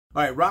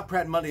All right, Rob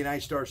Pratte Monday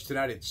Night starts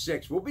tonight at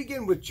 6. We'll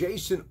begin with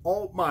Jason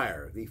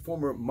Altmaier, the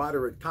former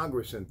moderate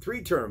congressman,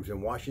 3 terms in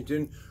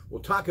Washington.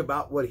 We'll talk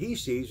about what he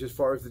sees as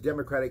far as the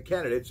Democratic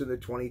candidates in the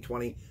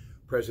 2020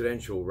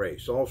 presidential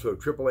race. Also,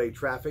 AAA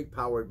traffic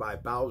powered by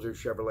Bowser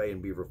Chevrolet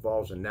in Beaver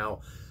Falls and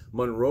now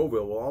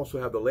Monroeville. We'll also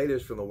have the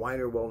latest from the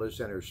Weiner Wellness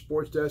Center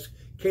Sports Desk,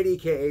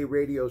 Kdka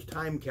Radio's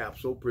Time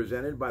Capsule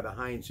presented by the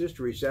Heinz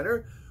History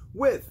Center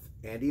with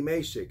Andy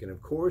Masick. And of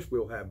course,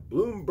 we'll have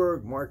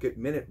Bloomberg Market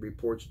Minute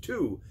reports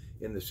too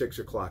in the 6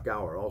 o'clock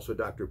hour. Also,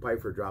 Dr.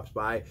 Pfeiffer drops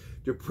by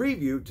to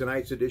preview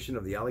tonight's edition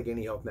of the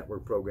Allegheny Health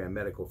Network program,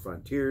 Medical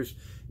Frontiers.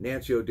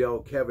 Nancy O'Dell,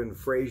 Kevin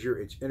Frazier,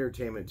 it's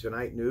Entertainment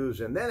Tonight news.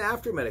 And then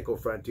after Medical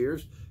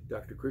Frontiers,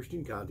 Dr.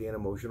 Christian Conte and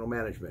Emotional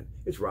Management.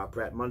 It's Rob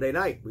Pratte Monday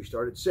Night. We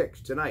start at 6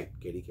 tonight,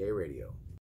 KDK Radio.